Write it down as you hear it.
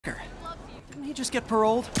Didn't he just get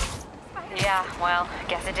paroled? Yeah, well,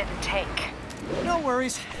 guess it didn't take. No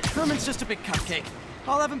worries. Herman's just a big cupcake.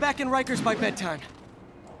 I'll have him back in Rikers by bedtime.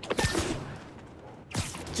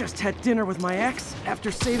 Just had dinner with my ex after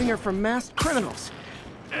saving her from masked criminals.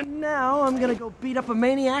 And now I'm gonna go beat up a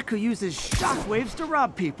maniac who uses shockwaves to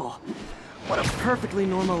rob people. What a perfectly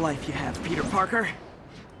normal life you have, Peter Parker.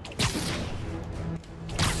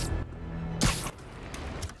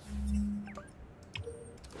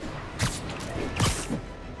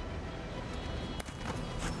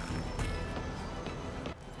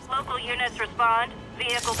 Local units respond.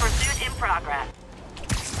 Vehicle pursuit in progress.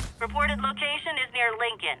 Reported location is near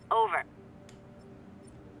Lincoln. Over.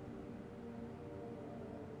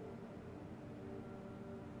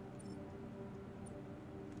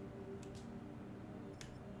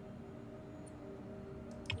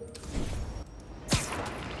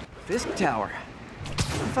 Fisk Tower.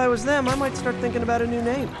 If I was them, I might start thinking about a new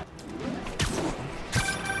name.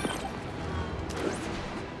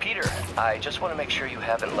 Peter, I just want to make sure you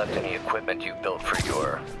haven't left any equipment you built for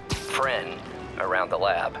your friend around the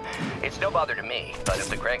lab. It's no bother to me, but if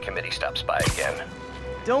the grant committee stops by again...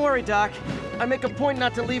 Don't worry, Doc. I make a point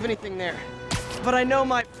not to leave anything there. But I know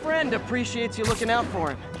my friend appreciates you looking out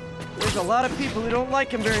for him. There's a lot of people who don't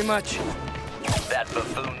like him very much. That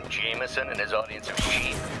buffoon Jameson and his audience of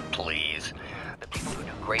sheep, please. The people who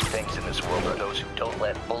do great things in this world are those who don't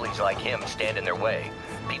let bullies like him stand in their way.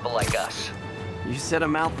 People like us. You said a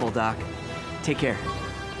mouthful, Doc. Take care.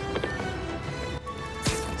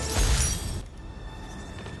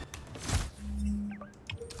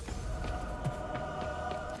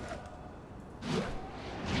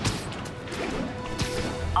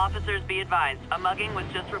 Officers be advised. A mugging was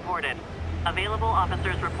just reported. Available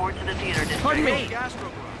officers report to the theater district. Pardon me!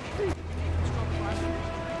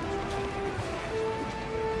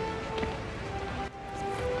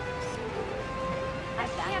 I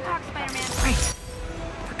can't talk, Spider-Man. Wait!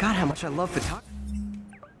 Forgot how much I love photography.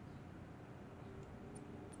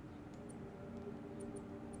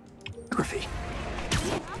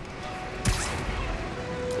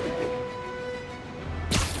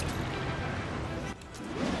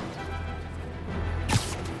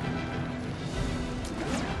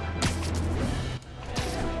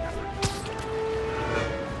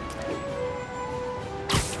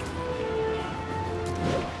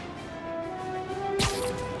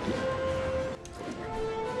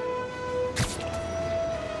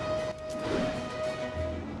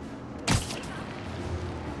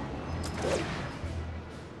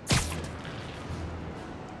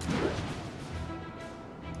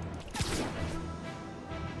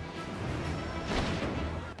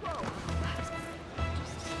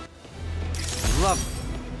 Love.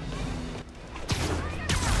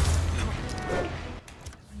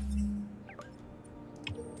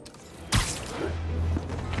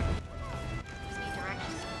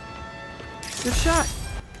 Good shot.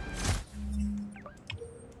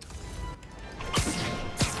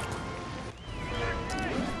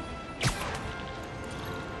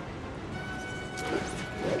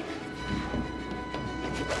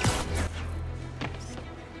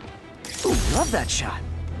 Ooh, love that shot.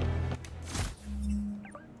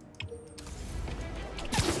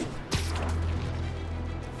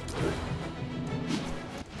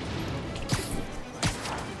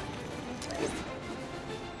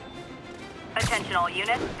 Attention all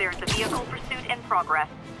units, there's a vehicle pursuit in progress.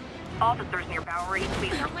 Officers near Bowery,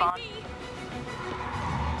 please respond.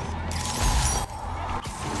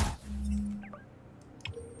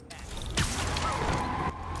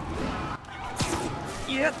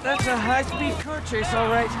 Yep, that's a high-speed car chase, all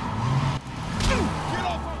right.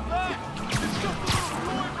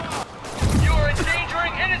 You are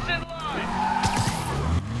endangering innocent lives!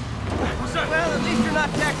 Well, at least you're not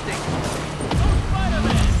texting.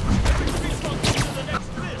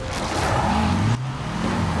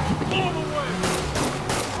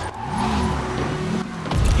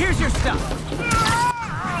 Here's your stuff.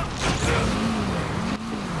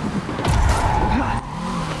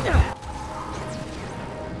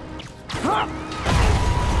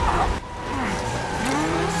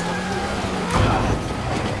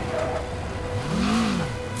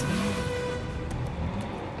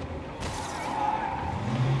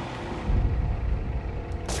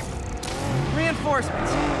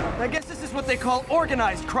 Reinforcements. I guess this is what they call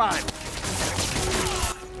organized crime.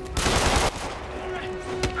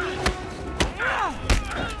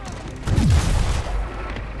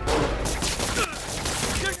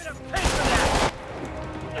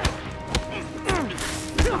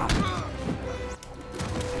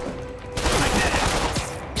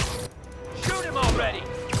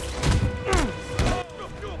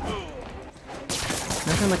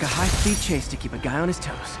 Nothing like a high-speed chase to keep a guy on his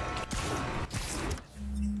toes.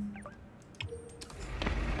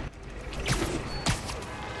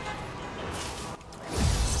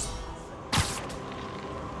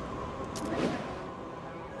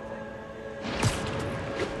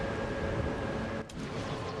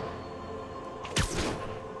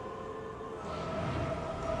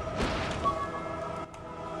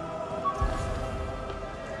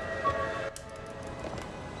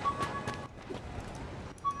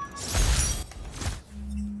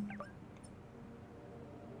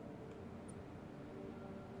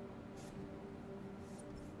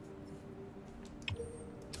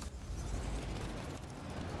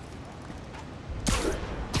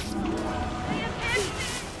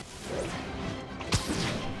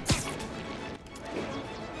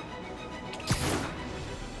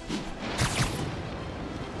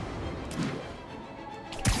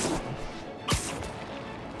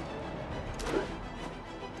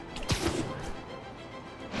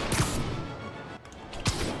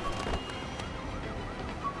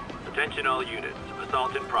 Attention all units.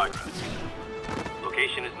 Assault in progress.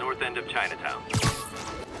 Location is north end of Chinatown.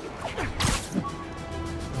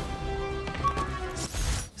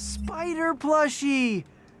 Spider plushie!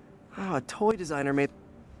 Oh, a toy designer made...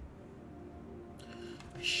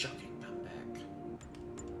 Shocking comeback.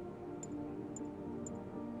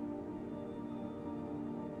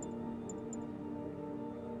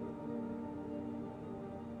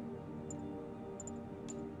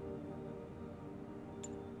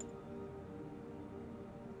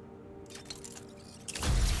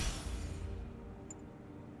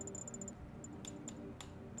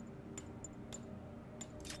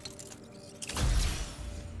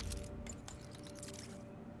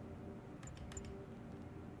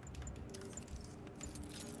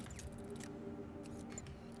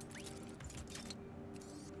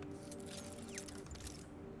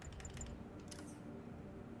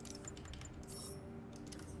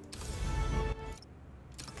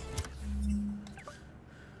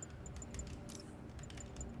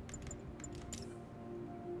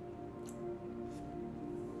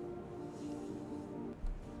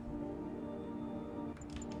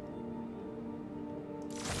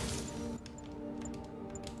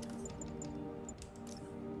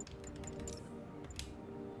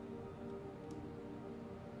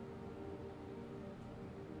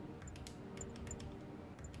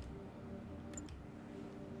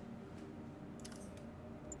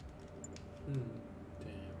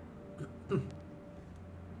 Damn.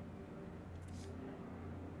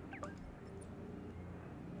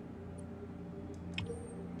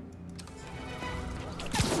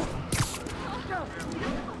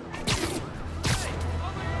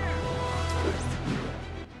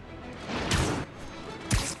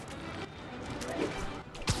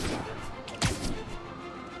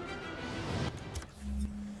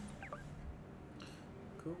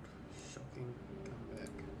 Cool. Shocking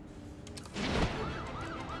comeback.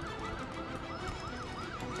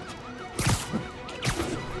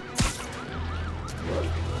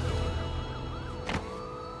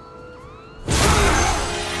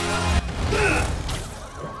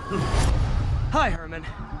 Hi, Herman.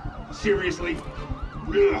 Seriously?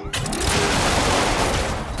 Give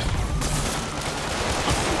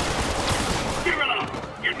it up!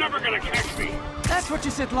 You're never gonna catch me! That's what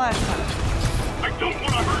you said last time. I don't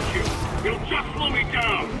want to hurt you! It'll just slow me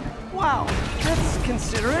down! Wow, that's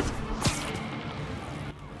considerate.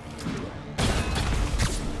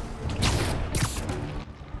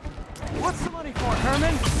 What's the money for,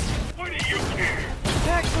 Herman? Why do you care?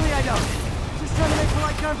 Actually, I don't. Just trying to make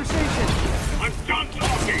polite conversation. I'm done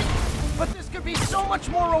talking! But this could be so much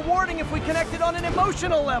more rewarding if we connected on an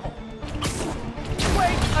emotional level.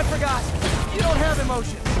 Wait, I forgot. You don't have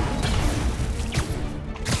emotions.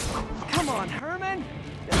 Come on, Herman.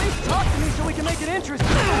 At least talk to me so we can make it interesting.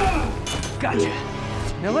 Gotcha.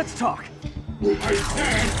 Now let's talk. I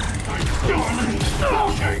said I'm done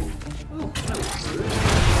talking!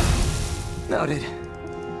 Noted.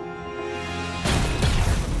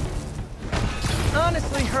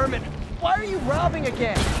 Honestly, Herman, why are you robbing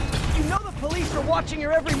again? You know the police are watching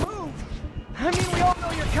your every move. I mean, we all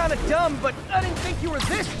know you're kind of dumb, but I didn't think you were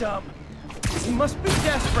this dumb. You must be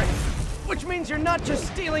desperate, which means you're not just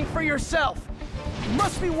stealing for yourself. You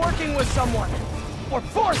must be working with someone, or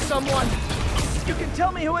for someone. You can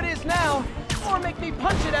tell me who it is now, or make me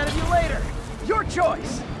punch it out of you later. Your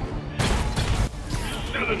choice.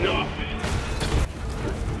 Said enough!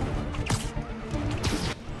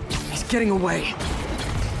 He's getting away.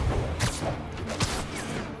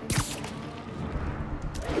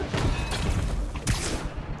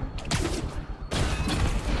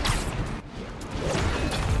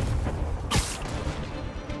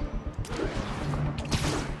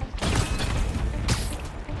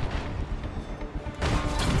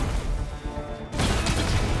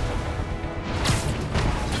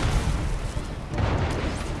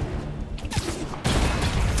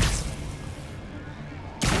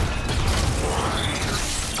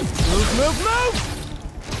 Move, move!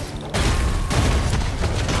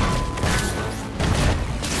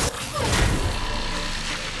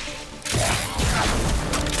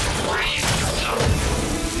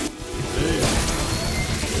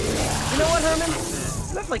 You know what, Herman?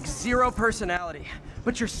 You have like zero personality,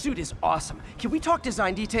 but your suit is awesome. Can we talk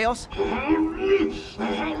design details?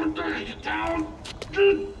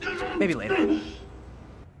 Maybe later.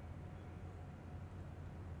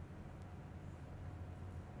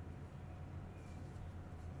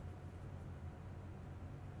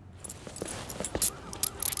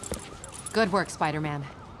 Good work, Spider-Man.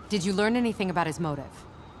 Did you learn anything about his motive?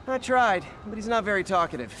 I tried, but he's not very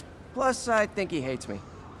talkative. Plus, I think he hates me.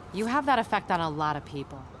 You have that effect on a lot of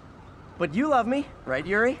people. But you love me, right,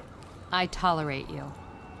 Yuri? I tolerate you.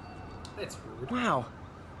 That's rude. Wow.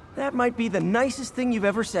 That might be the nicest thing you've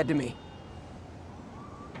ever said to me.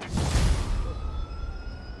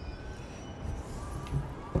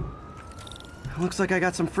 Looks like I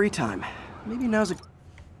got some free time. Maybe now's a...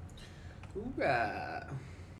 Hoorah.